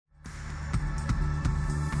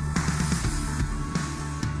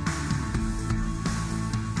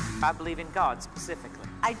I believe in God specifically.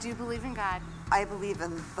 I do believe in God. I believe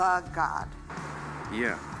in the God.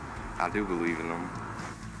 Yeah, I do believe in them.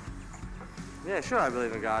 Yeah, sure, I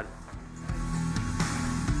believe in God.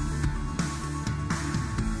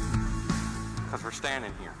 Because we're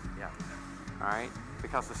standing here. Yeah. All right?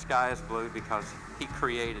 Because the sky is blue, because He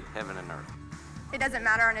created heaven and earth. It doesn't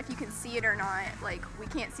matter on if you can see it or not. Like, we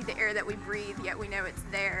can't see the air that we breathe, yet we know it's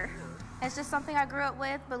there. It's just something I grew up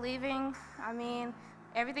with, believing. I mean,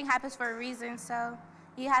 everything happens for a reason, so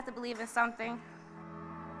you have to believe in something.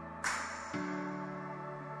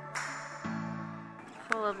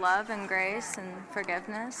 Full of love and grace and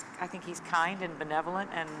forgiveness. I think He's kind and benevolent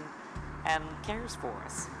and cares for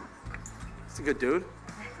us. He's a good dude.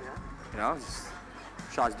 You know, just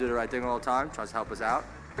tries to do the right thing all the time, tries to help us out.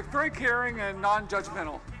 Very caring and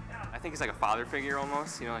non-judgmental. I think he's like a father figure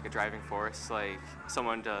almost, you know, like a driving force, like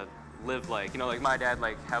someone to live like, you know, like my dad,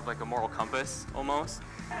 like have like a moral compass almost.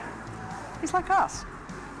 He's like us.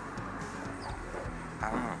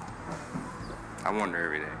 I don't know. I wonder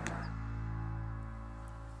every day.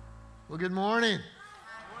 Well, good morning.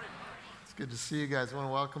 It's good to see you guys. I want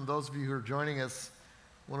to welcome those of you who are joining us,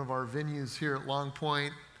 one of our venues here at Long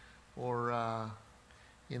Point, or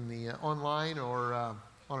in the online, or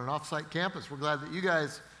on an off-site campus. We're glad that you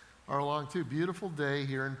guys are along too. Beautiful day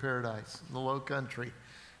here in Paradise, in the Low Country.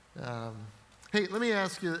 Hey, let me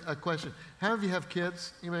ask you a question. How many of you have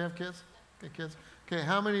kids? Anybody have kids? Okay, kids. Okay,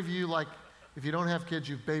 how many of you, like, if you don't have kids,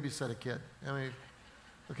 you've babysat a kid? How many?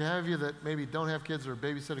 Okay, how many of you that maybe don't have kids or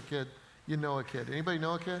babysit a kid, you know a kid? Anybody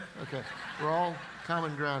know a kid? Okay, we're all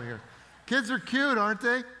common ground here. Kids are cute, aren't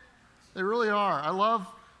they? They really are. I love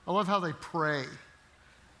how they pray.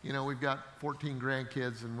 You know, we've got 14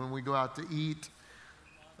 grandkids, and when we go out to eat,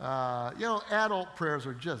 you know, adult prayers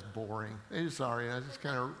are just boring. They just are, you know, just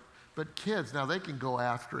kind of, but kids, now they can go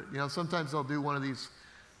after it. You know, sometimes they'll do one of these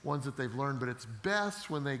ones that they've learned, but it's best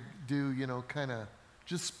when they do, you know, kind of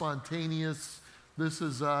just spontaneous, this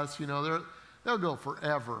is us, you know, they'll go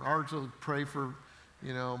forever. Ours will pray for,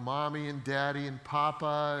 you know, mommy and daddy and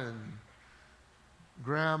papa and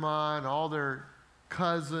grandma and all their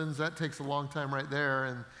cousins. That takes a long time right there.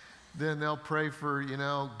 And then they'll pray for, you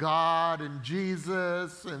know, God and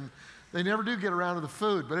Jesus, and they never do get around to the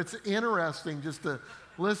food, but it's interesting just to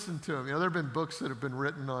listen to them. You know, there have been books that have been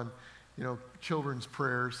written on, you know, children's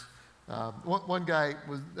prayers. One guy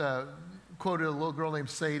was quoted a little girl named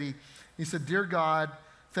Sadie. He said, "Dear God,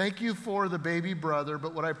 thank you for the baby brother,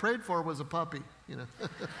 but what I prayed for was a puppy," you know.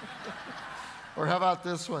 Or how about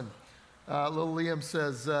this one? Little Liam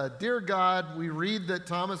says, "Dear God, we read that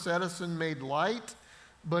Thomas Edison made light,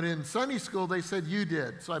 but in Sunday school they said you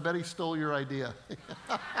did, so I bet he stole your idea."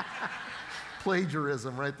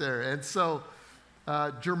 Plagiarism right there. And so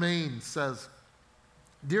Jermaine says,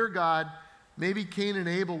 "Dear God, maybe Cain and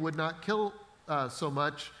Abel would not kill so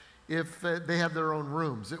much if they had their own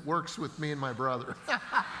rooms. It works with me and my brother."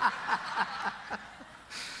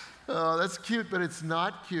 Oh, that's cute, but it's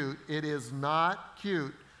not cute. It is not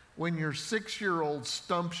cute when your 6-year-old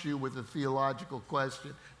stumps you with a theological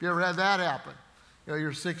question. Have you ever had that happen? You know,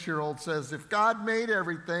 your 6-year-old says, "If God made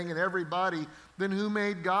everything and everybody, then who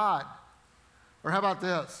made God?" Or how about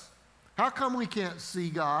this? "How come we can't see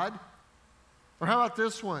God?" Or how about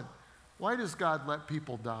this one? "Why does God let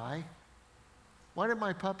people die? Why did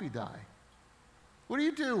my puppy die?" What do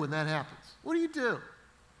you do when that happens? What do you do?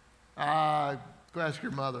 Go ask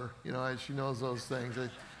your mother. You know, she knows those things.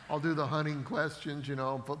 I'll do the hunting questions, you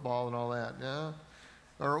know, football and all that. Yeah.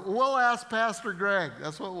 Or we'll ask Pastor Greg.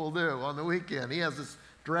 That's what we'll do on the weekend. He has this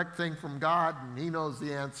direct thing from God, and he knows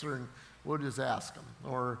the answer, and we'll just ask him.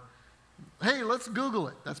 Or, hey, let's Google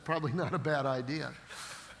it. That's probably not a bad idea.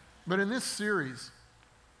 But in this series,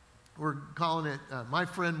 we're calling it My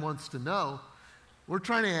Friend Wants to Know. We're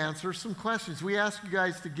trying to answer some questions. We ask you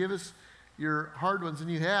guys to give us your hard ones,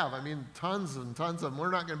 and you have. I mean, tons and tons of them.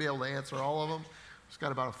 We're not going to be able to answer all of them. It's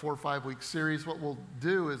got about a 4 or 5 week series. What we'll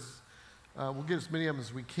do is we'll get as many of them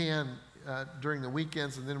as we can during the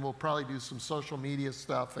weekends, and then we'll probably do some social media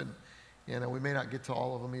stuff, and we may not get to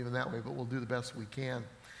all of them even that way, but we'll do the best we can.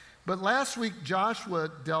 But last week, Joshua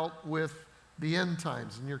dealt with the end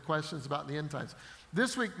times and your questions about the end times.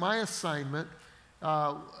 This week, my assignment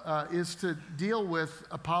is to deal with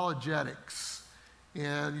apologetics.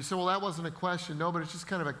 And you say, well, that wasn't a question. No, but it's just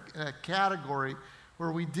kind of a category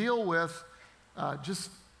where we deal with just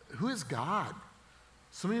who is God?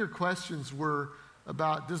 Some of your questions were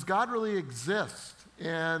about, does God really exist?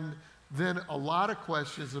 And then a lot of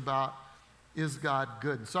questions about, is God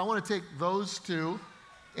good? So I want to take those two,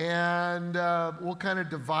 and we'll kind of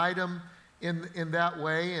divide them in that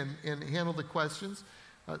way and handle the questions.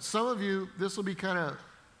 Some of you, this will be kind of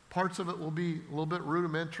Parts of it will be a little bit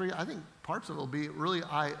rudimentary. I think parts of it will be really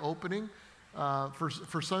eye-opening.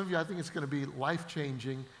 For some of you, I think it's going to be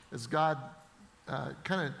life-changing as God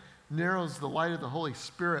kind of narrows the light of the Holy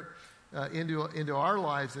Spirit into our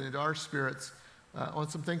lives and into our spirits on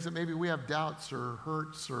some things that maybe we have doubts or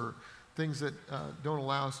hurts or things that don't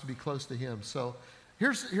allow us to be close to Him. So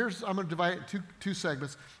here's I'm going to divide it into two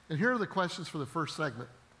segments, and here are the questions for the first segment.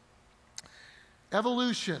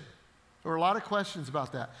 Evolution. There are a lot of questions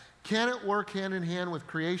about that. Can it work hand in hand with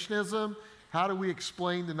creationism? How do we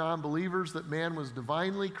explain to non-believers that man was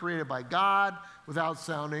divinely created by God without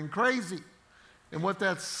sounding crazy? And what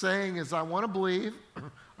that's saying is, I want to believe,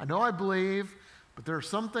 I know I believe, but there are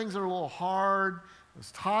some things that are a little hard. I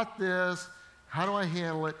was taught this. How do I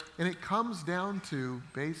handle it? And it comes down to,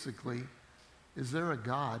 basically, is there a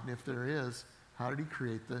God? And if there is, how did He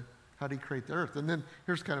create the earth? And then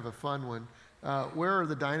here's kind of a fun one. Where are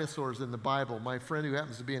the dinosaurs in the Bible? My friend who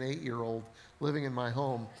happens to be an 8-year-old living in my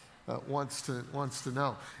home wants to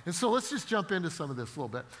know. And so let's just jump into some of this a little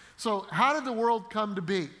bit. So how did the world come to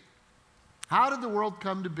be? How did the world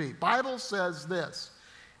come to be? Bible says this.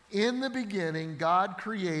 In the beginning, God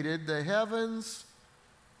created the heavens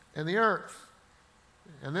and the earth.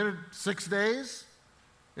 And then in 6 days,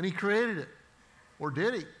 and He created it. Or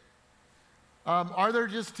did He? Are there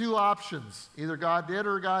just two options? Either God did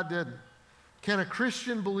or God didn't. Can a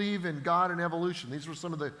Christian believe in God and evolution? These were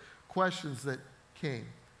some of the questions that came.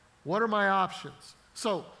 What are my options?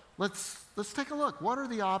 So let's take a look. What are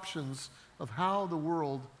the options of how the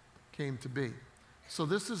world came to be? So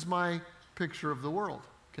this is my picture of the world,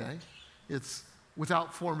 okay? It's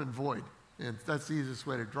without form and void, and that's the easiest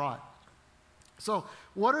way to draw it. So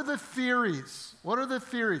what are the theories? What are the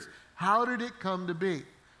theories? How did it come to be?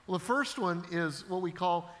 Well, the first one is what we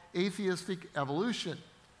call atheistic evolution.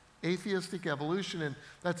 Atheistic evolution, and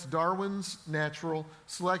that's Darwin's natural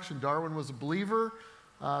selection. Darwin was a believer,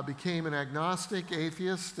 became an agnostic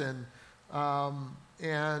atheist, and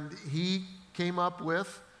he came up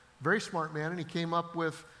with, very smart man, and he came up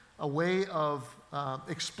with a way of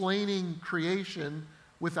explaining creation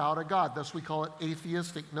without a God. Thus we call it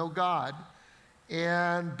atheistic, no God.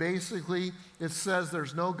 And basically it says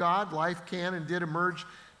there's no God. Life can and did emerge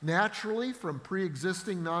naturally from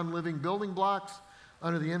pre-existing non-living building blocks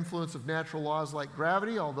under the influence of natural laws like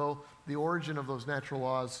gravity, although the origin of those natural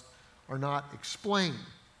laws are not explained.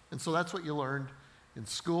 And so that's what you learned in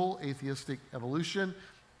school, atheistic evolution.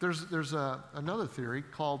 There's another theory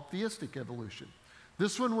called theistic evolution.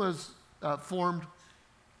 This one was formed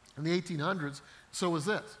in the 1800s, so was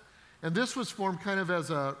this. And this was formed kind of as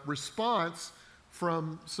a response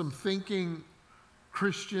from some thinking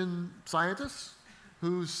Christian scientists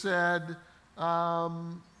who said,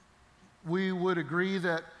 we would agree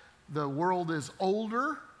that the world is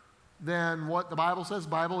older than what the Bible says.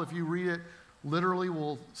 Bible, if you read it literally,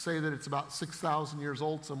 will say that it's about 6,000 years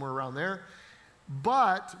old, somewhere around there.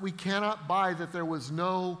 But we cannot buy that there was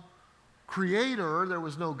no creator, there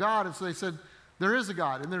was no God. And so they said, there is a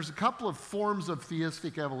God. And there's a couple of forms of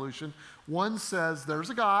theistic evolution. One says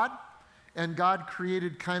there's a God, and God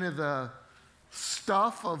created kind of the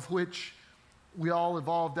stuff of which we all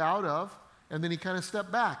evolved out of. And then He kind of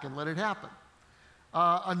stepped back and let it happen.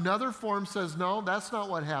 Another form says, no, that's not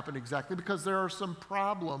what happened exactly, because there are some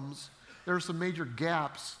problems. There are some major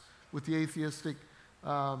gaps with the atheistic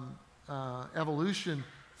evolution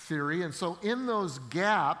theory. And so in those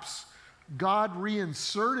gaps, God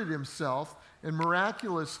reinserted Himself and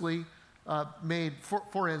miraculously made,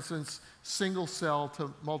 for instance, single cell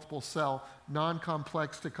to multiple cell,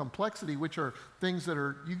 non-complex to complexity, which are things that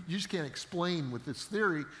are you just can't explain with this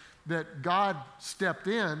theory, that God stepped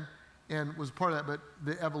in and was part of that, but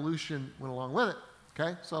the evolution went along with it.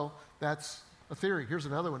 Okay, so that's a theory. Here's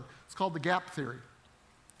another one. It's called the gap theory.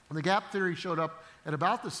 And the gap theory showed up at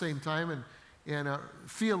about the same time, and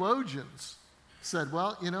theologians said,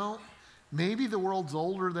 well, you know, maybe the world's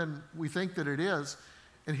older than we think that it is.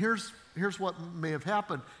 And here's what may have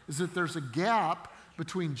happened, is that there's a gap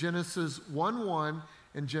between Genesis 1:1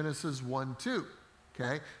 and Genesis 1:2.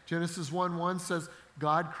 Okay? Genesis 1:1 says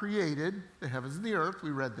God created the heavens and the earth.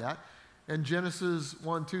 We read that. And Genesis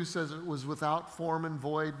 1:2 says it was without form and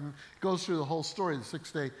void, and goes through the whole story, the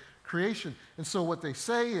 6-day creation. And so what they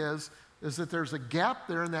say is that there's a gap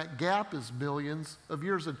there, and that gap is millions of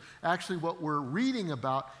years. And actually what we're reading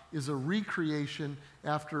about is a recreation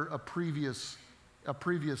after a previous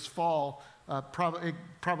fall,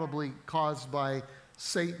 probably caused by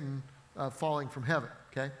Satan falling from heaven.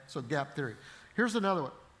 Okay? So gap theory. Here's another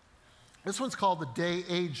one. This one's called the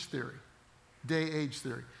day-age theory. Day-age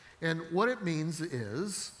theory. And what it means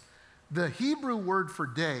is the Hebrew word for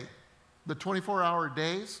day the 24-hour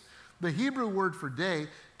days, the Hebrew word for day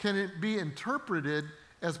can be interpreted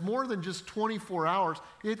as more than just 24 hours.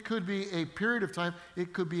 It could be a period of time.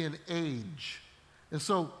 It could be an age. And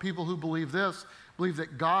so people who believe this believe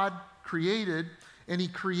that God created, and he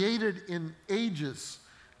created in ages.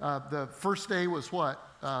 The first day was what?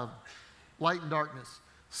 Light and darkness.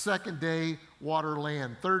 Second day, water,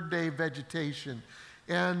 land. Third day, vegetation.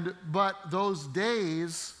 But those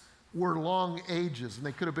days were long ages, and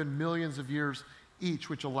they could have been millions of years each,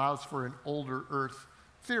 which allows for an older earth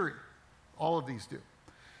theory. All of these do.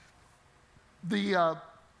 The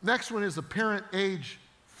next one is apparent age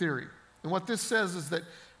theory. And what this says is that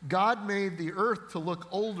God made the earth to look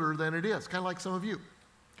older than it is, kind of like some of you,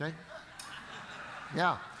 okay?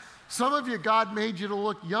 Yeah. Some of you, God made you to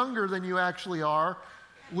look younger than you actually are,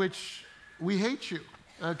 which we hate you,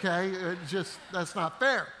 okay? That's not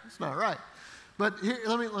fair. It's not right. But here,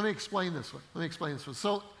 let me explain this one.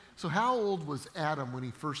 So how old was Adam when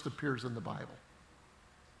he first appears in the Bible?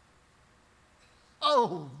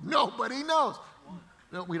 Oh, nobody knows.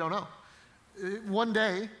 No, we don't know. One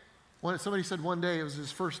day, somebody said one day, it was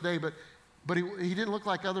his first day, but he didn't look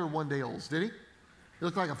like other one-day-olds, did he? He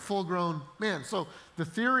looked like a full-grown man. So the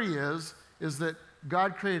theory is that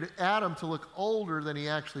God created Adam to look older than he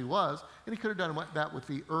actually was, and he could have done that with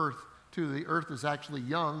the earth, too. The earth is actually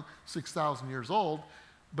young, 6,000 years old,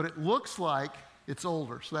 but it looks like it's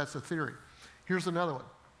older. So that's a theory. Here's another one.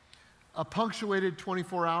 A punctuated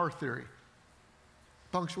 24-hour theory.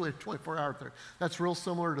 Punctuated 24-hour theory. That's real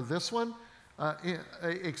similar to this one,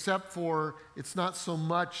 except for it's not so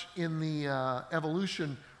much in the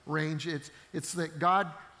evolution range. It's that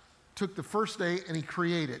God took the first day and he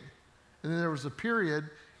created. And then there was a period,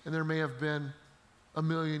 and there may have been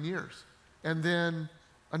 1,000,000 years. And then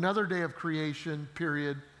another day of creation,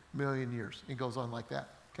 period, 1,000,000 years. It goes on like that,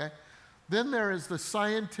 okay? Then there is the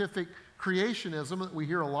scientific creationism that we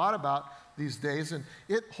hear a lot about these days, and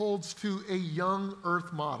it holds to a young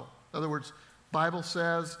earth model. In other words, Bible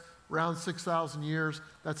says around 6,000 years,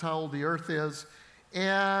 that's how old the earth is.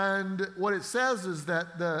 And what it says is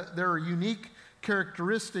that there are unique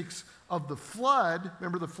characteristics of the flood.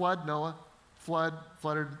 Remember the flood? Noah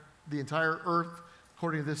flooded the entire earth,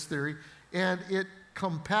 according to this theory. And it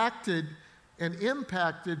compacted and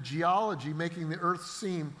impacted geology, making the earth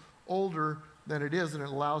seem older than it is, and it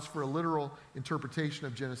allows for a literal interpretation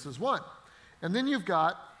of Genesis 1. And then you've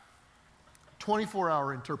got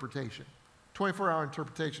 24-hour interpretation. 24-hour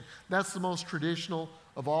interpretation. That's the most traditional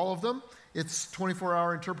of all of them. Its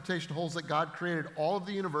 24-hour interpretation holds that God created all of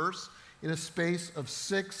the universe in a space of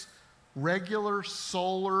 6 regular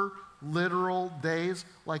solar literal days,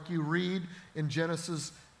 like you read in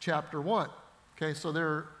Genesis chapter 1. Okay, so there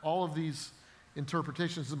are all of these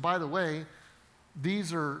interpretations. And by the way,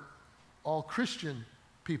 these are all Christian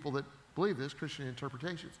people that believe this, Christian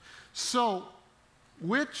interpretations. So,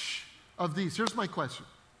 which of these, here's my question.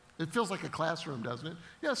 It feels like a classroom, doesn't it?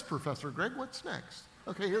 Yes, Professor Greg, what's next?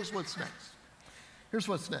 Okay, here's what's next. Here's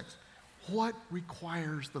what's next. What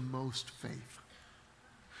requires the most faith?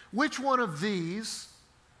 Which one of these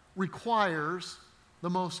requires the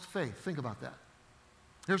most faith? Think about that.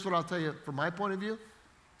 Here's what I'll tell you from my point of view.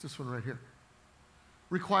 It's this one right here.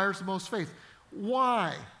 Requires the most faith.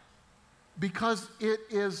 Why? Because it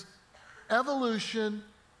is evolution,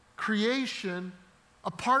 creation,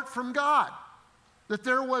 apart from God. That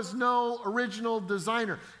there was no original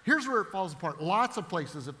designer. Here's where it falls apart. Lots of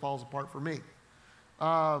places it falls apart for me.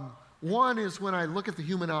 One is when I look at the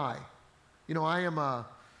human eye. You know, I am a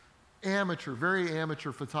amateur, very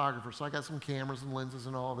amateur photographer, so I got some cameras and lenses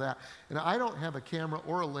and all of that. And I don't have a camera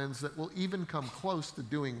or a lens that will even come close to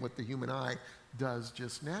doing what the human eye does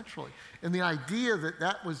just naturally. And the idea that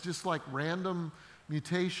that was just like random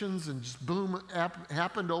mutations and just boom,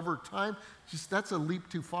 happened over time, that's a leap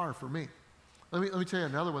too far for me. Let me tell you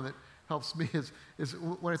another one that helps me is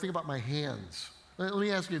when I think about my hands. Let me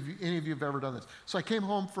ask you if any of you have ever done this. So I came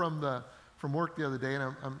home from work the other day,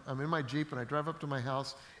 and I'm in my Jeep, and I drive up to my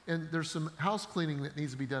house, and there's some house cleaning that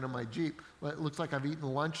needs to be done in my Jeep. It looks like I've eaten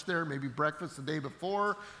lunch there, maybe breakfast the day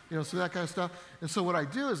before, so that kind of stuff. And so what I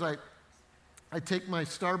do is I take my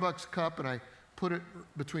Starbucks cup, and I put it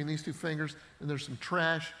between these two fingers, and there's some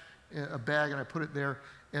trash, a bag, and I put it there.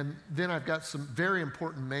 And then I've got some very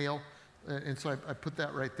important mail, and so I put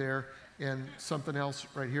that right there, and something else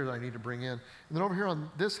right here that I need to bring in. And then over here on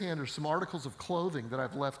this hand are some articles of clothing that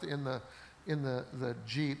I've left in the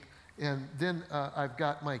Jeep. And then I've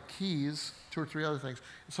got my keys, 2 or 3 other things.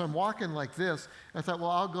 So I'm walking like this. I thought, well,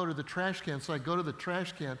 I'll go to the trash can. So I go to the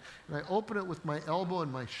trash can, and I open it with my elbow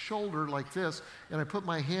and my shoulder like this, and I put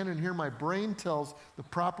my hand in here. My brain tells the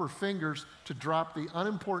proper fingers to drop the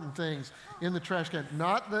unimportant things in the trash can.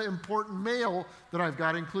 Not the important mail that I've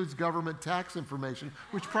got includes government tax information,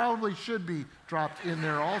 which probably should be dropped in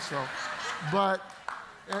there also. But,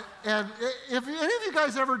 and if any of you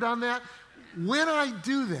guys ever done that, when I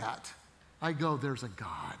do that, I go, there's a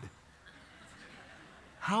God.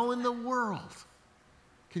 How in the world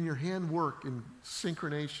can your hand work in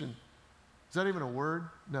synchronization? Is that even a word?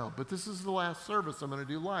 No, but this is the last service I'm going to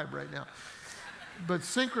do live right now. But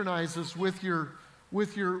synchronizes with your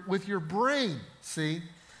brain, see?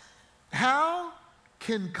 How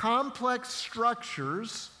can complex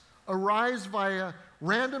structures arise via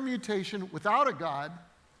random mutation without a God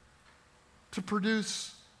to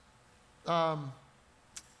produce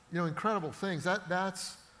incredible things?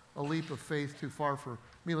 That's a leap of faith too far for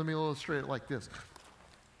me. Let me illustrate it like this.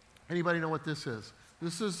 Anybody know what this is?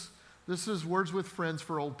 This is Words with Friends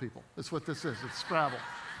for old people. That's what this is. It's Scrabble.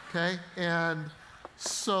 Okay? And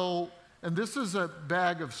this is a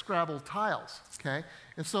bag of Scrabble tiles. Okay?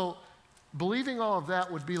 And so believing all of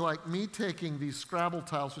that would be like me taking these Scrabble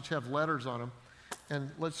tiles, which have letters on them,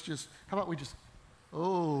 and how about we just,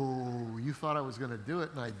 oh, you thought I was going to do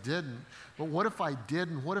it, and I didn't. But what if I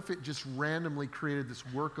didn't? What if it just randomly created this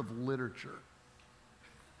work of literature?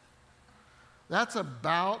 That's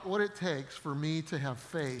about what it takes for me to have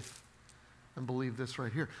faith and believe this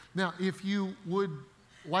right here. Now, if you would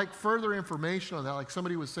like further information on that, like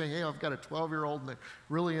somebody was saying, hey, I've got a 12-year-old and they're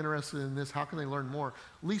really interested in this, how can they learn more?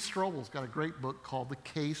 Lee Strobel's got a great book called The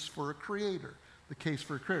Case for a Creator. The Case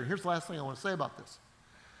for a Creator. Here's the last thing I want to say about this.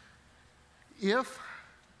 If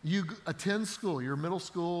you attend school, your middle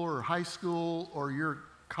school or high school or your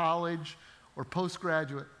college or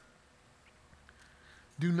postgraduate,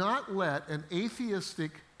 do not let an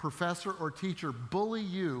atheistic professor or teacher bully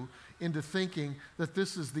you into thinking that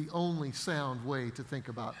this is the only sound way to think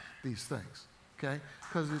about these things, okay?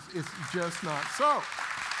 Because it's just not so.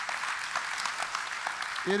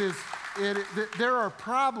 There are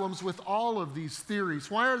problems with all of these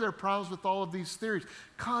theories. Why are there problems with all of these theories?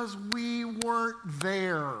 Because we weren't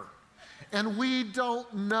there. And we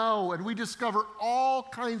don't know. And we discover all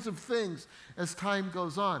kinds of things as time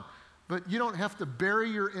goes on. But you don't have to bury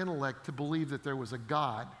your intellect to believe that there was a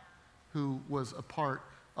God who was a part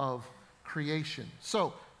of creation.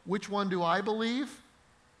 So, which one do I believe?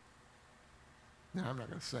 No, I'm not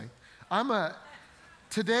going to say.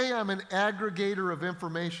 Today I'm an aggregator of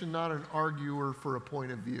information, not an arguer for a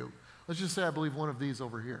point of view. Let's just say I believe one of these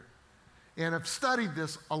over here. And I've studied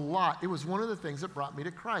this a lot. It was one of the things that brought me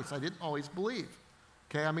to Christ. I didn't always believe.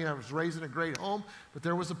 Okay, I mean, I was raised in a great home, but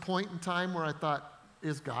there was a point in time where I thought,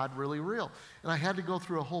 is God really real? And I had to go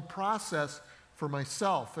through a whole process for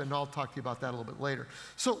myself, and I'll talk to you about that a little bit later.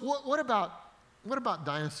 So what about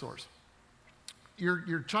dinosaurs?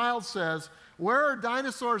 Your child says, where are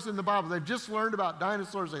dinosaurs in the Bible? They've just learned about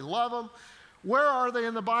dinosaurs. They love them. Where are they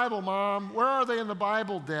in the Bible, Mom? Where are they in the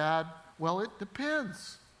Bible, Dad? Well, it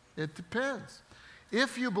depends. It depends.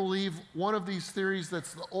 If you believe one of these theories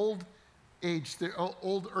that's the old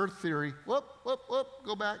Earth theory,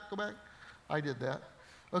 go back. I did that.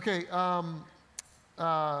 Okay,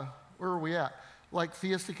 where are we at? Like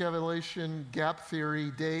theistic evolution, gap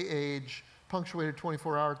theory, day age, punctuated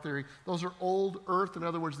 24-hour theory. Those are old Earth. In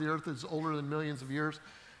other words, the Earth is older than millions of years.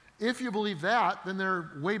 If you believe that, then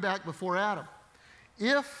they're way back before Adam.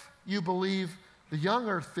 If you believe the young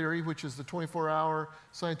Earth theory, which is the 24-hour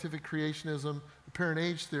scientific creationism, the parent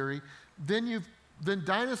age theory, then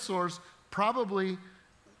dinosaurs probably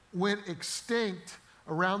went extinct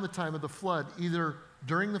around the time of the flood, either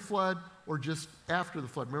during the flood or just after the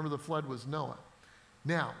flood. Remember, the flood was Noah.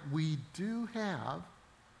 Now, we do have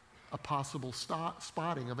a possible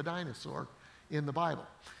spotting of a dinosaur in the Bible,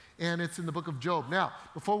 and it's in the book of Job. Now,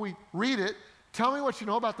 before we read it, tell me what you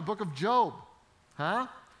know about the book of Job. Huh?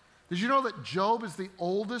 Did you know that Job is the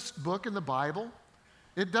oldest book in the Bible?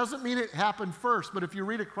 It doesn't mean it happened first, but if you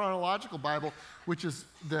read a chronological Bible, which is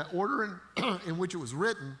the order in which it was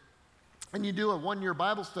written, and you do a one-year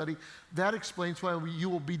Bible study, that explains why you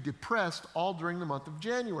will be depressed all during the month of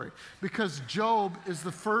January. Because Job is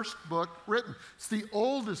the first book written. It's the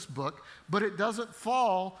oldest book, but it doesn't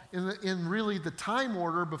fall in really the time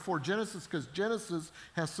order before Genesis, because Genesis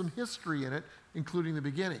has some history in it, including the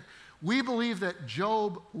beginning. We believe that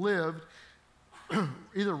Job lived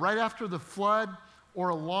either right after the flood or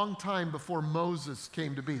a long time before Moses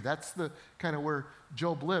came to be. That's the kind of where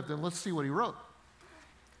Job lived. And let's see what he wrote.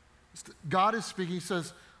 God is speaking. He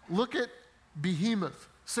says, Look at Behemoth.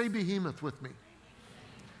 Say Behemoth with me.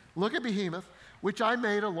 Look at Behemoth, which I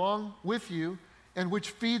made along with you, and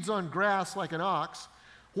which feeds on grass like an ox.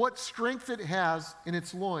 What strength it has in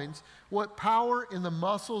its loins, what power in the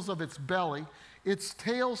muscles of its belly. Its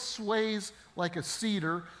tail sways like a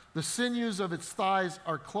cedar. The sinews of its thighs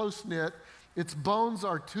are close knit. Its bones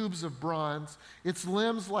are tubes of bronze. Its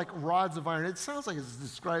limbs like rods of iron. It sounds like it's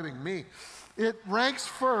describing me. It ranks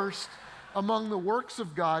first among the works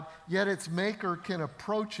of God, yet its maker can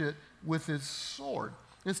approach it with his sword.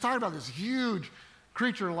 And it's talking about this huge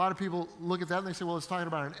creature. A lot of people look at that and they say, well, it's talking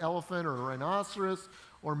about an elephant or a rhinoceros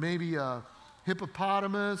or maybe a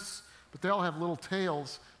hippopotamus, but they all have little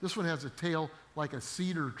tails. This one has a tail like a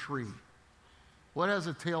cedar tree. What has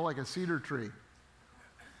a tail like a cedar tree?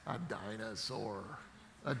 A dinosaur.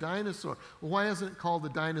 A dinosaur. Well, why isn't it called a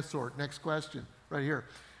dinosaur? Next question, right here.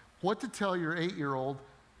 What to tell your 8-year-old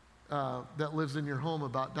that lives in your home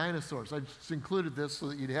about dinosaurs? I just included this so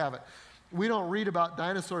that you'd have it. We don't read about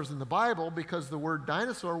dinosaurs in the Bible because the word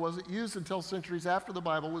dinosaur wasn't used until centuries after the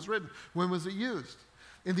Bible was written. When was it used?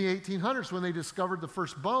 In the 1800s, when they discovered the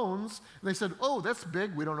first bones, and they said, oh, that's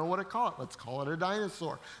big, we don't know what to call it. Let's call it a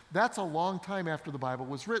dinosaur. That's a long time after the Bible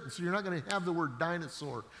was written, so you're not going to have the word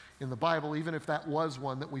dinosaur in the Bible, even if that was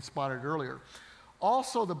one that we spotted earlier.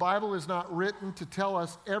 Also, the Bible is not written to tell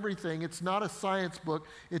us everything. It's not a science book.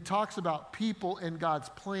 It talks about people and God's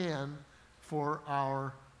plan for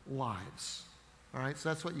our lives. All right, so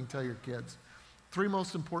that's what you can tell your kids. 3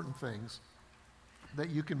 most important things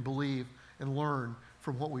that you can believe and learn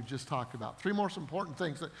from what we've just talked about. 3 most important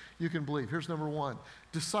things that you can believe. Here's number 1.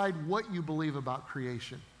 Decide what you believe about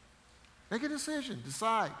creation. Make a decision.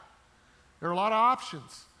 Decide. There are a lot of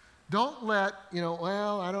options. Don't let,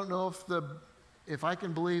 well, I don't know if I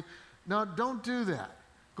can believe. No, don't do that.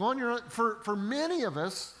 Go on your own. For many of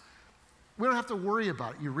us, we don't have to worry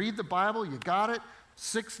about it. You read the Bible, you got it.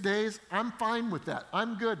 6 days, I'm fine with that.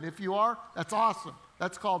 I'm good. And if you are, that's awesome.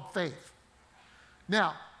 That's called faith.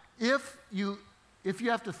 Now, if you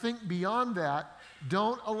have to think beyond that,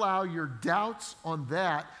 don't allow your doubts on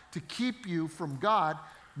that to keep you from God.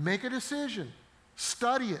 Make a decision.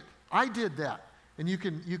 Study it. I did that. And you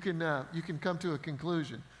can come to a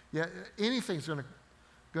conclusion. Yeah, anything's going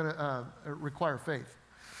to require faith.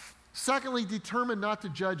 Secondly, determine not to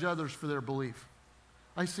judge others for their belief.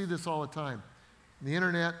 I see this all the time. On the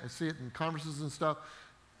internet, I see it in conferences and stuff.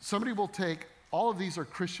 Somebody will take, all of these are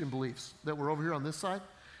Christian beliefs that were over here on this side,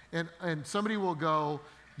 and somebody will go,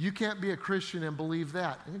 you can't be a Christian and believe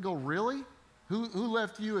that. And you go, really? Who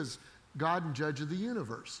left you as God and judge of the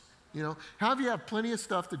universe? How do you have plenty of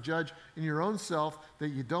stuff to judge in your own self that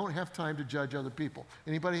you don't have time to judge other people?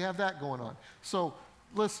 Anybody have that going on? So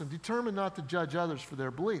listen, determine not to judge others for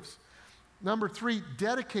their beliefs. Number 3,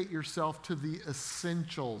 dedicate yourself to the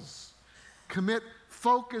essentials. Commit,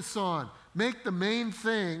 focus on, make the main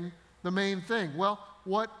thing the main thing. Well,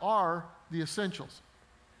 what are the essentials?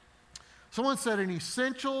 Someone said in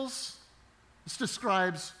essentials, this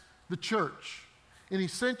describes the church. In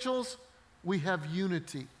essentials, we have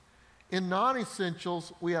unity. In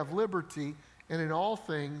non-essentials, we have liberty. And in all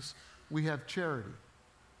things, we have charity.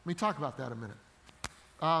 Let me talk about that a minute.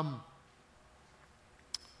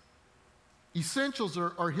 Essentials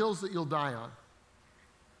are hills that you'll die on.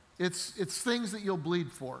 It's things that you'll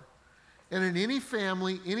bleed for. And in any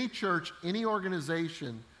family, any church, any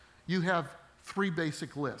organization, you have 3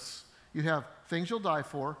 basic lists. You have things you'll die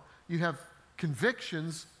for. You have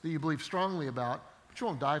convictions that you believe strongly about, but you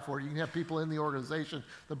won't die for it. You can have people in the organization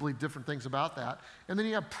that believe different things about that. And then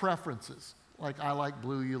you have preferences, like I like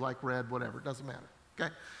blue, you like red, whatever. It doesn't matter,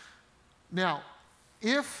 okay? Now,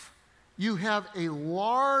 if you have a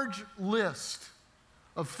large list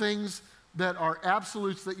of things that are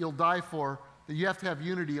absolutes that you'll die for, that you have to have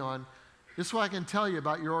unity on, this is what I can tell you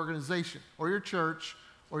about your organization or your church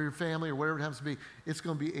or your family or whatever it happens to be. It's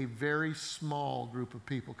going to be a very small group of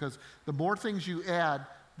people, because the more things you add,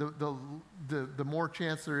 the more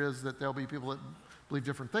chance there is that there'll be people that believe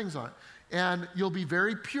different things on it. And you'll be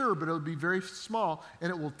very pure, but it'll be very small, and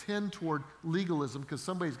it will tend toward legalism because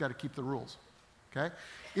somebody's got to keep the rules, okay?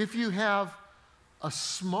 If you have a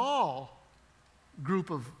small group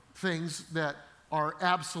of things that are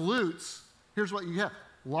absolutes, here's what you have.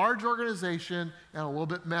 Large organization and a little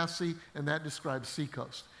bit messy, and that describes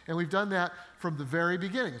Seacoast. And we've done that from the very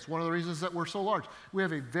beginning. It's one of the reasons that we're so large. We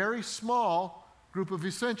have a very small group of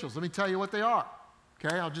essentials. Let me tell you what they are.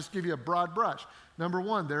 Okay, I'll just give you a broad brush. Number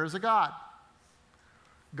 1, there is a God.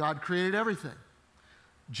 God created everything.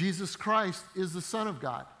 Jesus Christ is the Son of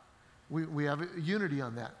God. We have a unity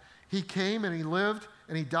on that. He came and he lived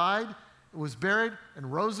and he died was buried,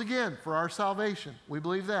 and rose again for our salvation. We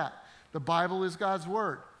believe that. The Bible is God's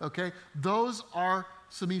Word, okay? Those are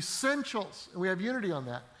some essentials, and we have unity on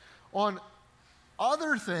that. On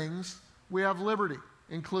other things, we have liberty,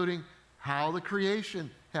 including how the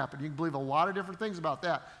creation happened. You can believe a lot of different things about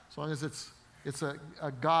that, as long as it's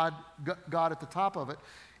a God at the top of it.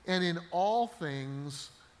 And in all things,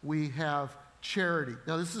 we have charity.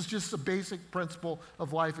 Now, this is just a basic principle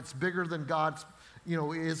of life. It's bigger than God's,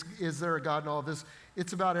 is there a God and all of this?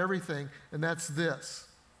 It's about everything, and that's this.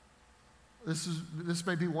 This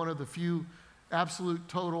may be one of the few absolute,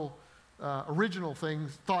 total, original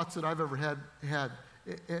thoughts that I've ever had,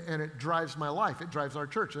 and it drives my life. It drives our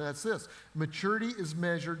church, and that's this. Maturity is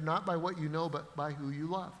measured not by what you know, but by who you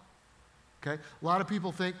love. Okay? A lot of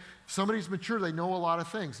people think if somebody's mature, they know a lot of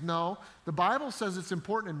things. No, the Bible says it's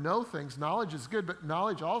important to know things. Knowledge is good, but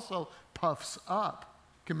knowledge also puffs up,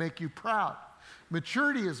 can make you proud.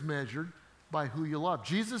 Maturity is measured by who you love.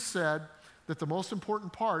 Jesus said that the most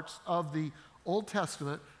important parts of the Old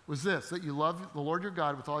Testament was this, that you love the Lord your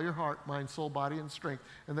God with all your heart, mind, soul, body, and strength,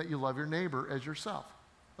 and that you love your neighbor as yourself.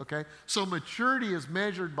 Okay? So maturity is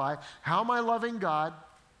measured by how am I loving God?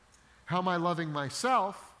 How am I loving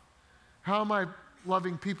myself? How am I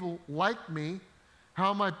loving people like me?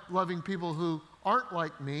 How am I loving people who aren't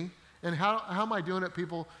like me? And how am I doing at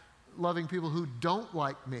loving people who don't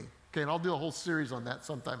like me? Okay, and I'll do a whole series on that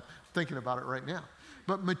sometime. I'm thinking about it right now.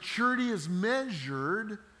 But maturity is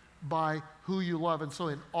measured by who you love. And so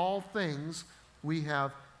in all things, we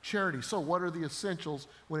have charity. So what are the essentials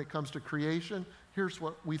when it comes to creation? Here's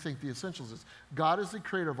what we think the essentials is. God is the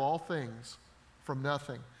creator of all things from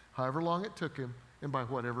nothing, however long it took him, and by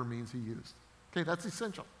whatever means he used. Okay, that's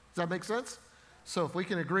essential. Does that make sense? So if we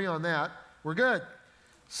can agree on that, we're good.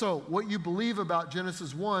 So what you believe about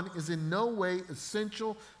Genesis 1 is in no way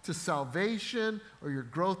essential to salvation or your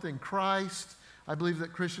growth in Christ. I believe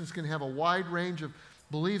that Christians can have a wide range of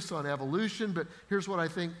beliefs on evolution, but here's what I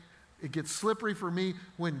think it gets slippery for me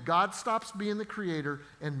when God stops being the creator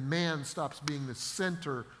and man stops being the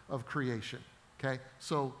center of creation. Okay?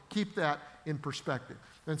 So keep that in perspective.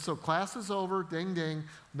 And so class is over, ding, ding.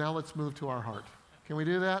 Now let's move to our heart. Can we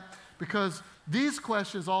do that? Because these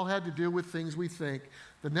questions all had to do with things we think.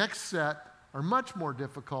 The next set are much more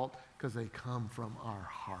difficult because they come from our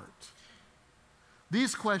heart.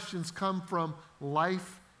 These questions come from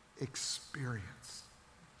life experience.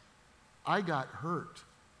 I got hurt.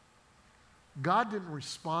 God didn't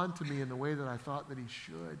respond to me in the way that I thought that he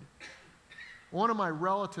should. One of my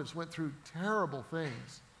relatives went through terrible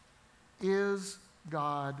things. Is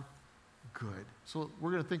God good? So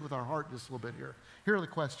we're going to think with our heart just a little bit here. Here are the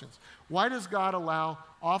questions. Why does God allow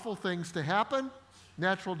awful things to happen?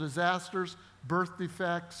 Natural disasters, birth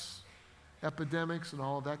defects, epidemics, and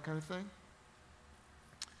all of that kind of thing.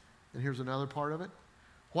 And here's another part of it.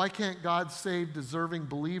 Why can't God save deserving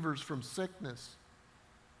believers from sickness?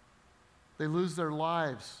 They lose their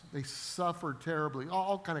lives. They suffer terribly.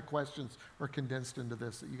 All kind of questions are condensed into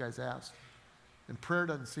this that you guys asked. And prayer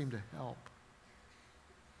doesn't seem to help.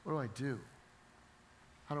 What do I do?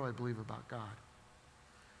 How do I believe about God?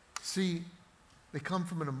 See, they come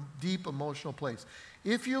from a deep emotional place.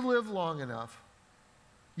 If you live long enough,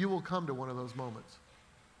 you will come to one of those moments.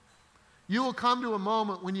 You will come to a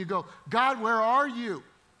moment when you go, God, where are you?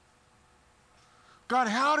 God,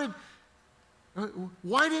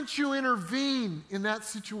 why didn't you intervene in that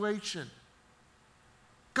situation?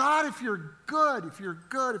 God, if you're good, if you're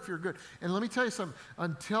good, if you're good. And let me tell you something.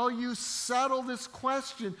 Until you settle this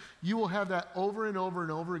question, you will have that over and over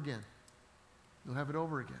and over again. You'll have it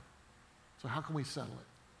over again. So how can we settle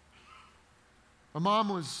it? My mom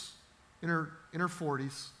was in her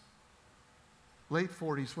 40s, late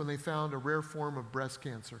 40s, when they found a rare form of breast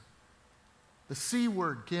cancer. The C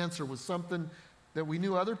word, cancer, was something that we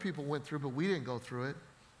knew other people went through, but we didn't go through it.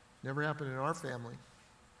 Never happened in our family.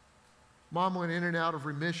 Mom went in and out of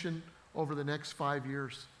remission over the next 5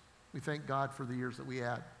 years. We thank God for the years that we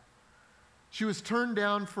had. She was turned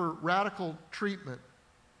down for radical treatment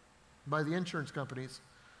by the insurance companies,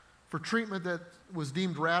 for treatment that was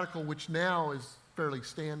deemed radical, which now is fairly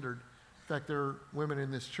standard. In fact, there are women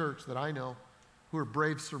in this church that I know who are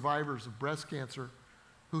brave survivors of breast cancer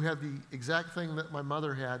who had the exact thing that my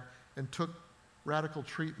mother had and took radical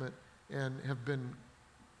treatment and have been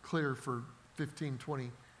clear for 15, 20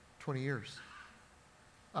 years.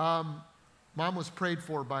 Mom was prayed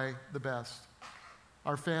for by the best.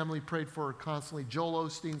 Our family prayed for her constantly. Joel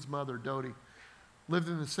Osteen's mother, Dodie, lived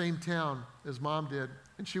in the same town as Mom did,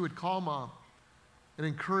 and she would call Mom and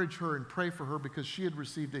encourage her and pray for her because she had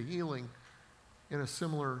received a healing in a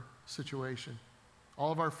similar situation.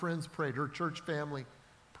 All of our friends prayed. Her church family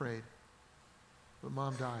prayed. but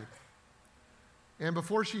Mom died. And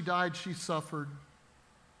before she died, she suffered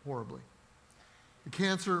horribly. The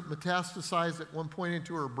cancer metastasized at one point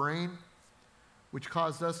into her brain, which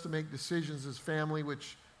caused us to make decisions as family,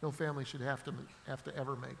 which no family should have to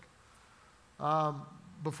ever make.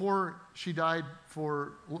 Before she died,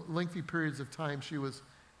 for lengthy periods of time, she was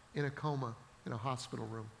in a coma in a hospital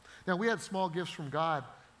room. Now, we had small gifts from God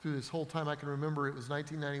through this whole time. I can remember it was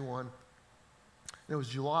 1991. It was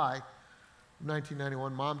July of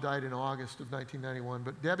 1991. Mom died in August of 1991.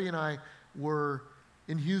 But Debbie and I were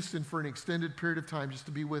in Houston for an extended period of time just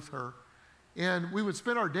to be with her. And we would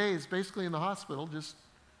spend our days basically in the hospital, just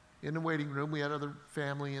in the waiting room. We had other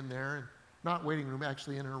family in there, and not waiting room,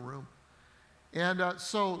 actually in her room. And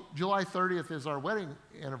so July 30th is our wedding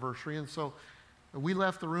anniversary, and so we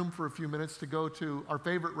left the room for a few minutes to go to our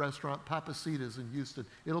favorite restaurant, Papacita's in Houston.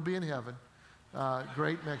 It'll be in heaven.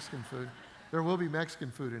 Great Mexican food. There will be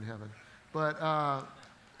Mexican food in heaven. But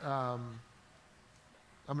I'm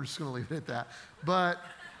just going to leave it at that. But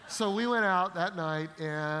so we went out that night,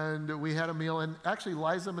 and we had a meal, and actually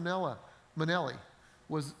Liza Minnelli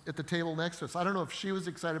was at the table next to us. I don't know if she was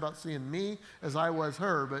excited about seeing me as I was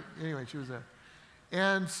her, but anyway, she was there.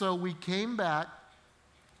 And so we came back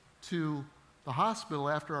to the hospital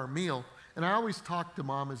after our meal, and I always talked to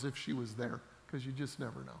Mom as if she was there, because you just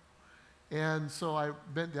never know. And so I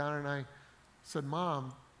bent down and I said,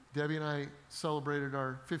 Mom, Debbie and I celebrated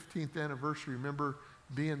our 15th anniversary. Remember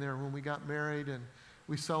being there when we got married, and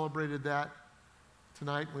we celebrated that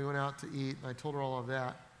tonight. We went out to eat, and I told her all of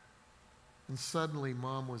that. And suddenly,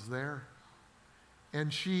 Mom was there.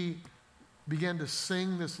 And she began to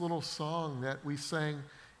sing this little song that we sang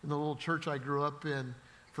in the little church I grew up in.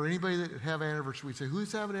 For anybody that would have an anniversary, we'd say,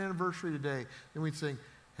 who's having an anniversary today? And we'd sing,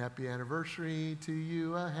 happy anniversary to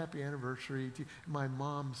you, a happy anniversary to you. And my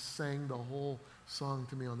mom sang the whole song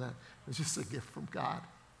to me on that. It was just a gift from God.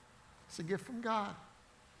 It's a gift from God.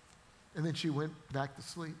 And then she went back to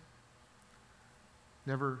sleep.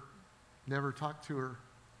 Never talked to her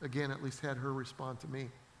again, at least had her respond to me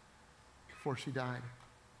before she died.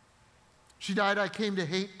 She died, I came to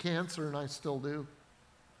hate cancer, and I still do.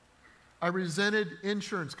 I resented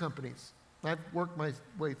insurance companies. I've worked my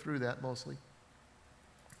way through that mostly.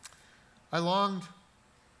 I longed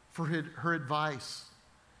for her advice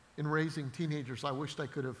in raising teenagers. I wished I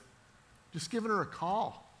could have just given her a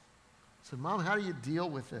call. I said, Mom, how do you deal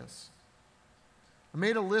with this? I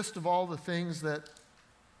made a list of all the things that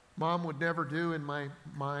Mom would never do in my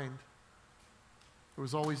mind. There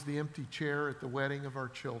was always the empty chair at the wedding of our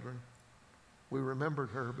children. We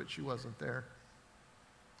remembered her, but she wasn't there.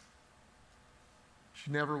 She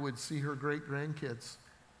never would see her great-grandkids.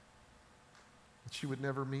 She would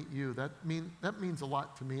never meet you. That means a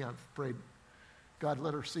lot to me. I've prayed God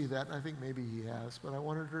let her see that, and I think maybe He has. But I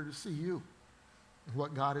wanted her to see you and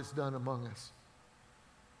what God has done among us.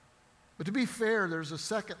 But to be fair, there's a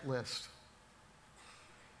second list.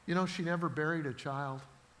 You know, she never buried a child.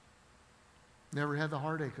 Never had the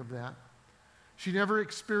heartache of that. She never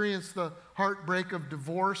experienced the heartbreak of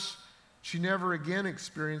divorce. She never again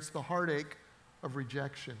experienced the heartache of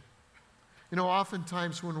rejection. You know,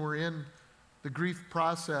 oftentimes when we're in the grief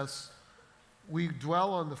process, we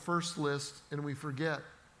dwell on the first list and we forget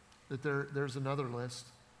that there's another list.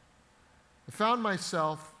 I found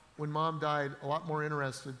myself, when Mom died, a lot more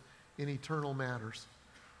interested in eternal matters.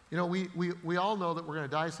 You know, we all know that we're going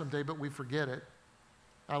to die someday, but we forget it.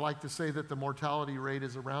 I like to say that the mortality rate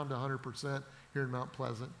is around 100% here in Mount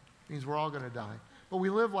Pleasant. It means we're all going to die. But we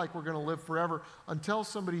live like we're going to live forever until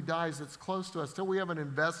somebody dies that's close to us, till we have an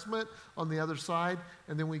investment on the other side,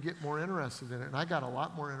 and then we get more interested in it. And I got a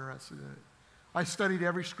lot more interested in it. I studied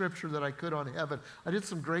every scripture that I could on heaven. I did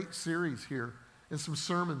some great series here and some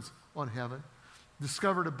sermons on heaven.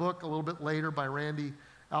 Discovered a book a little bit later by Randy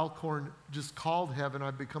Alcorn just called Heaven.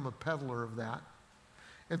 I've become a peddler of that.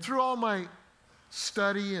 And through all my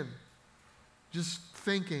study and just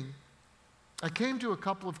thinking, I came to a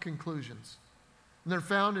couple of conclusions. And they're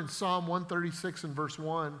found in Psalm 136 and verse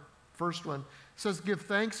 1. First one says, give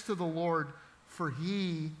thanks to the Lord, for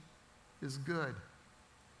He is good.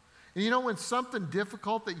 And you know, when something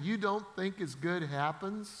difficult that you don't think is good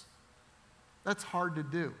happens, that's hard to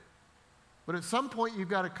do. But at some point, you've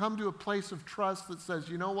got to come to a place of trust that says,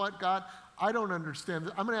 you know what, God, I don't understand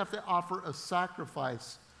this. I'm going to have to offer a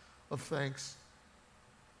sacrifice of thanks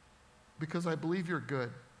because I believe You're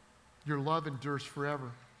good. Your love endures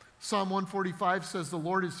forever. Psalm 145 says, the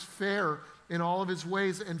Lord is fair in all of His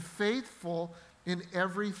ways and faithful in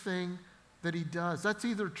everything that He does. That's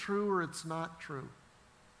either true or it's not true.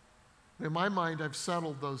 In my mind, I've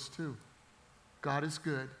settled those two. God is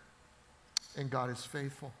good and God is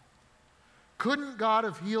faithful. Couldn't God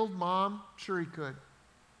have healed Mom? Sure he could.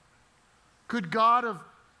 Could God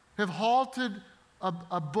have halted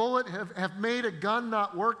a bullet, have made a gun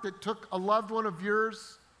not work that took a loved one of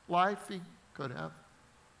yours' life? He could have.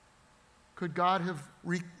 Could God have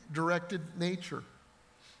redirected nature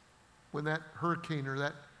when that hurricane or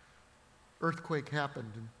that earthquake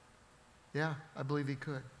happened? And yeah, I believe he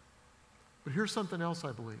could. But here's something else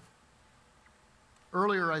I believe.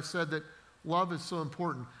 Earlier I said that love is so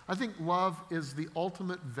important. I think love is the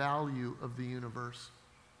ultimate value of the universe.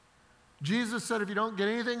 Jesus said, if you don't get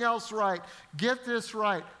anything else right, get this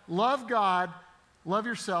right. Love God, love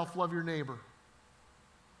yourself, love your neighbor.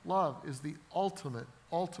 Love is the ultimate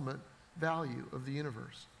value of the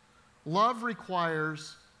universe. Love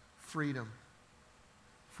requires freedom.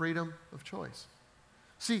 Freedom of choice.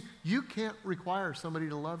 See, you can't require somebody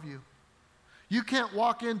to love you. You can't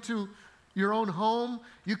walk into your own home.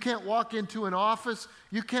 You can't walk into an office.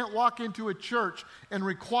 You can't walk into a church and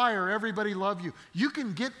require everybody love you. You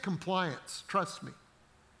can get compliance, trust me.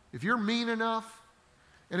 If you're mean enough,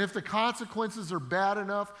 and if the consequences are bad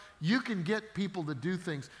enough, you can get people to do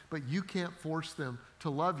things, but you can't force them to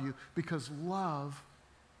love you because love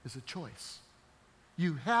is a choice.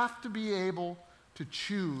 You have to be able to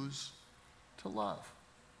choose to love.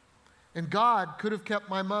 And God could have kept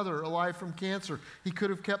my mother alive from cancer. He could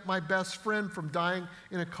have kept my best friend from dying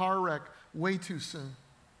in a car wreck way too soon.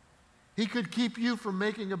 He could keep you from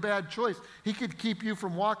making a bad choice. He could keep you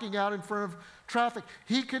from walking out in front of traffic.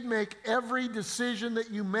 He could make every decision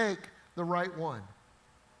that you make the right one.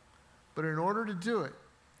 But in order to do it,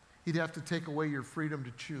 he'd have to take away your freedom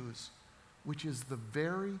to choose, which is the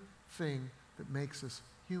very thing that makes us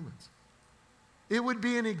humans. It would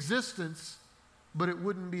be in existence, but it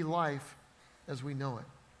wouldn't be life as we know it.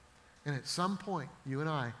 And at some point, you and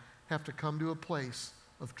I have to come to a place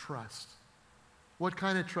of trust. What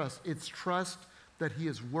kind of trust? It's trust that he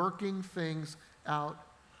is working things out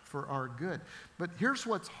for our good. But here's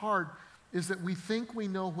what's hard, is that we think we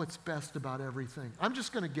know what's best about everything. I'm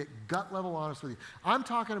just going to get gut level honest with you. I'm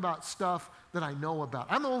talking about stuff that I know about.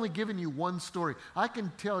 I'm only giving you one story. I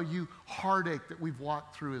can tell you heartache that we've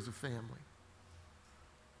walked through as a family.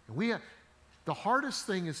 And the hardest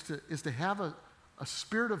thing is to have a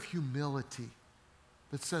spirit of humility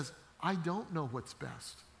that says, I don't know what's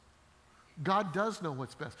best. God does know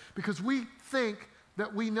what's best. Because we think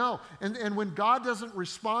that we know. And when God doesn't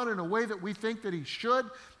respond in a way that we think that he should,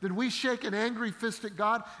 then we shake an angry fist at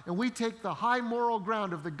God and we take the high moral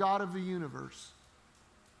ground of the God of the universe,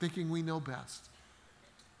 thinking we know best.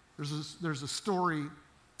 There's a story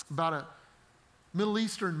about a Middle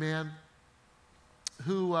Eastern man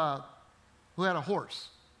who had a horse.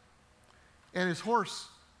 And his horse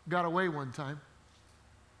got away one time.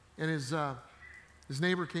 And his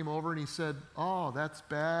neighbor came over and he said, oh, that's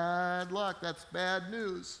bad luck. That's bad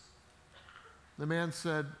news. The man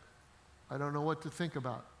said, I don't know what to think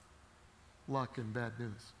about luck and bad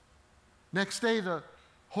news. Next day, the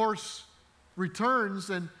horse returns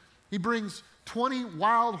and he brings 20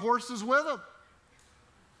 wild horses with him.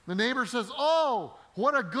 The neighbor says, oh,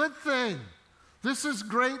 what a good thing. This is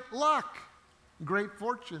great luck, great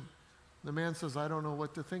fortune. The man says, I don't know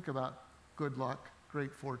what to think about good luck,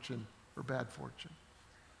 great fortune, or bad fortune.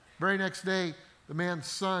 Very next day, the man's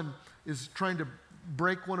son is trying to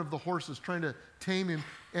break one of the horses, trying to tame him,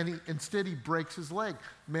 and instead he breaks his leg.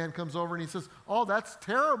 The man comes over and he says, oh, that's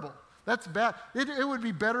terrible. That's bad. It would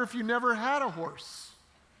be better if you never had a horse.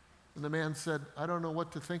 And the man said, I don't know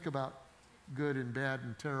what to think about good and bad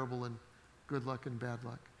and terrible and good luck and bad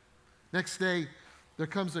luck. Next day, there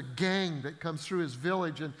comes a gang that comes through his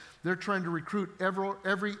village, and they're trying to recruit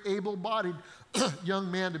every able-bodied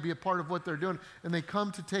young man to be a part of what they're doing. And they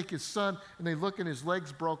come to take his son, and they look and his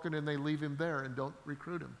leg's broken, and they leave him there and don't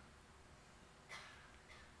recruit him.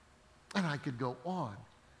 And I could go on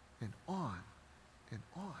and on and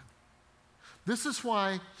on. This is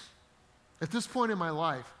why, at this point in my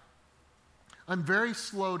life, I'm very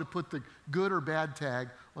slow to put the good or bad tag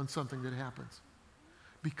on something that happens.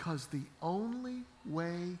 Because the only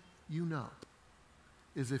way you know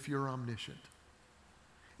is if you're omniscient.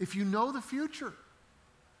 If you know the future,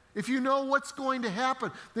 if you know what's going to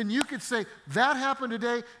happen, then you could say, that happened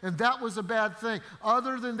today and that was a bad thing.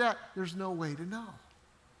 Other than that, there's no way to know.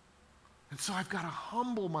 And so I've got to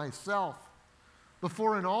humble myself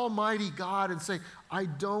before an almighty God and say, I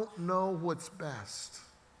don't know what's best.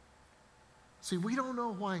 See, we don't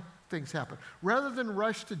know why things happen. Rather than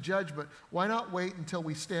rush to judgment, why not wait until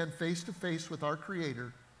we stand face to face with our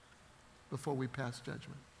Creator before we pass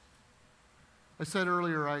judgment? I said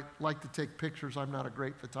earlier I like to take pictures. I'm not a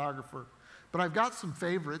great photographer, but I've got some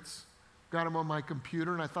favorites. Got them on my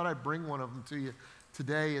computer, and I thought I'd bring one of them to you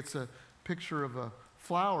today. It's a picture of a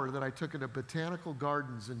flower that I took at a botanical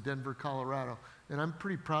gardens in Denver, Colorado. And I'm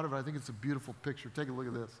pretty proud of it. I think it's a beautiful picture. Take a look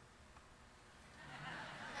at this.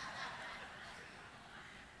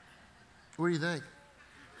 What do you think?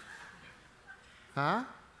 Huh?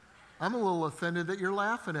 I'm a little offended that you're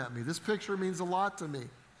laughing at me. This picture means a lot to me.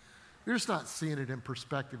 You're just not seeing it in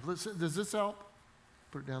perspective. Listen, does this help?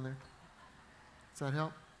 Put it down there. Does that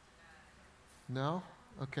help? No?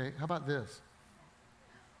 Okay. How about this?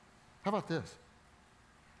 How about this?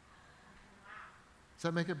 Does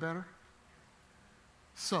that make it better?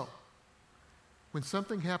 So, when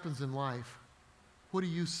something happens in life, what do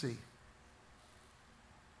you see?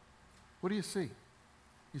 What do you see?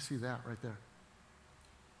 You see that right there.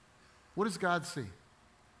 What does God see?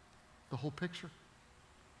 The whole picture.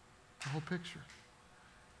 The whole picture.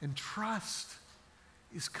 And trust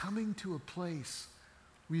is coming to a place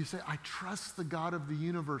where you say, I trust the God of the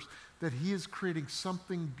universe that He is creating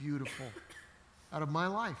something beautiful out of my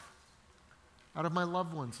life, out of my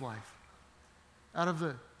loved one's life, out of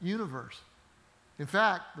the universe. In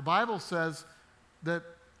fact, the Bible says that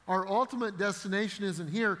our ultimate destination isn't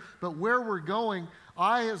here, but where we're going,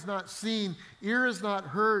 eye has not seen, ear has not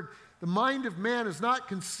heard, the mind of man has not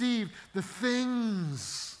conceived the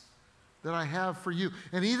things that I have for you.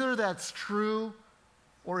 And either that's true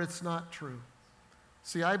or it's not true.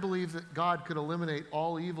 See, I believe that God could eliminate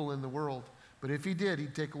all evil in the world, but if He did,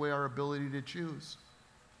 He'd take away our ability to choose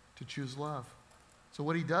love. So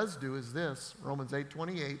what He does do is this, Romans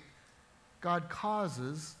 8:28, God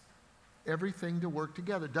causes everything to work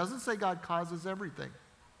together. It doesn't say God causes everything,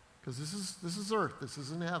 because this is earth, this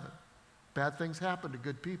isn't heaven. Bad things happen to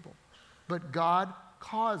good people. But God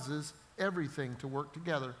causes everything to work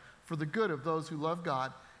together for the good of those who love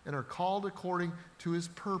God and are called according to His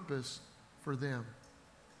purpose for them.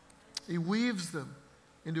 He weaves them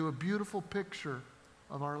into a beautiful picture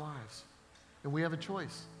of our lives. And we have a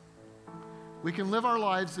choice. We can live our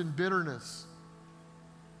lives in bitterness.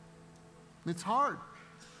 It's hard.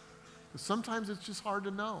 Because sometimes it's just hard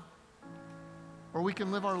to know. Or we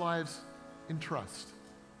can live our lives in trust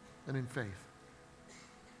and in faith.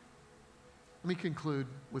 Let me conclude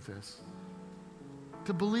with this.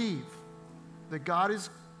 To believe that God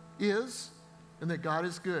is and that God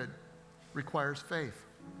is good requires faith.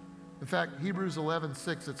 In fact, Hebrews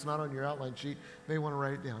 11:6, it's not on your outline sheet, you may want to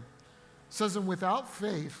write it down. It says, and without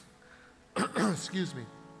faith, excuse me,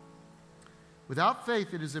 without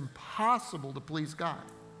faith it is impossible to please God.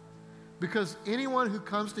 Because anyone who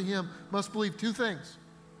comes to Him must believe two things.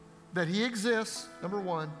 That He exists, number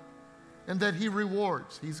one, and that He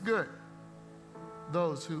rewards, He's good,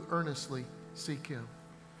 those who earnestly seek Him.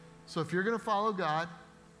 So if you're going to follow God,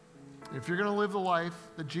 if you're going to live the life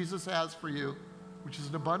that Jesus has for you, which is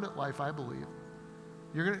an abundant life, I believe,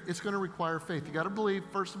 it's going to require faith. You got to believe,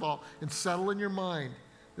 first of all, and settle in your mind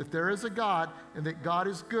that there is a God and that God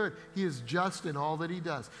is good. He is just in all that He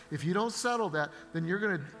does. If you don't settle that, then you're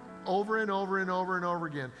going to over and over and over and over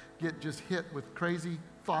again get just hit with crazy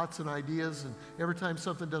thoughts and ideas, and every time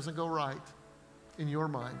something doesn't go right in your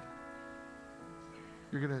mind,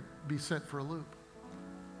 you're going to be sent for a loop.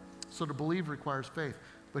 So to believe requires faith.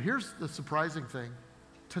 But here's the surprising thing.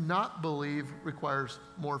 To not believe requires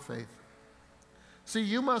more faith. See,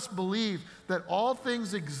 you must believe that all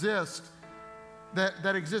things exist,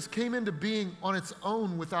 that exist, came into being on its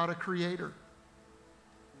own without a creator.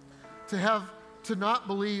 To not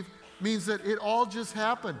believe means that it all just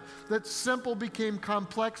happened. That simple became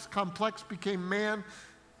complex, complex became man,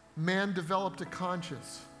 man developed a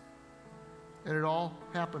conscience. And it all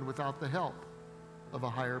happened without the help of a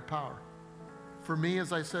higher power. For me,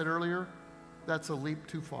 as I said earlier, that's a leap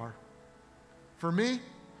too far. For me,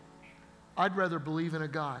 I'd rather believe in a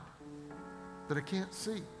God that I can't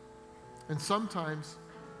see. And sometimes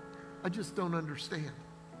I just don't understand.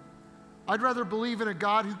 I'd rather believe in a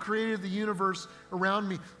God who created the universe around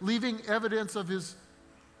me, leaving evidence of His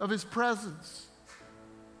presence,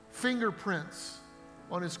 fingerprints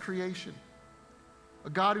on His creation. A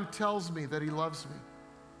God who tells me that He loves me,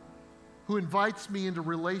 who invites me into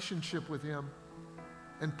relationship with Him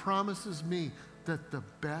and promises me that the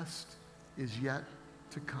best is yet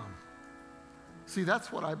to come. See,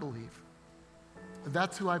 that's what I believe. And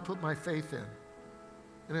that's who I put my faith in.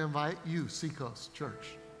 And I invite you, Seacoast Church,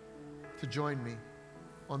 to join me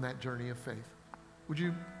on that journey of faith. Would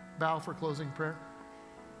you bow for closing prayer?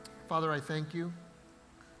 Father, I thank you.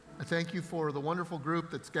 I thank you for the wonderful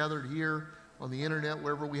group that's gathered here on the internet,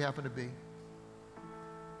 wherever we happen to be.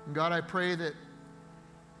 And God, I pray that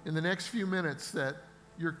in the next few minutes that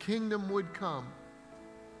your kingdom would come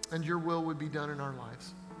and your will would be done in our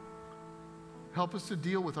lives. Help us to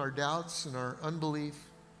deal with our doubts and our unbelief,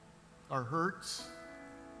 our hurts.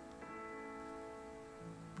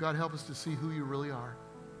 God, help us to see who you really are,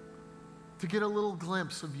 to get a little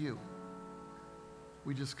glimpse of you.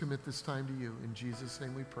 We just commit this time to you. In Jesus'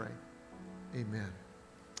 name we pray. Amen.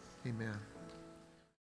 Amen.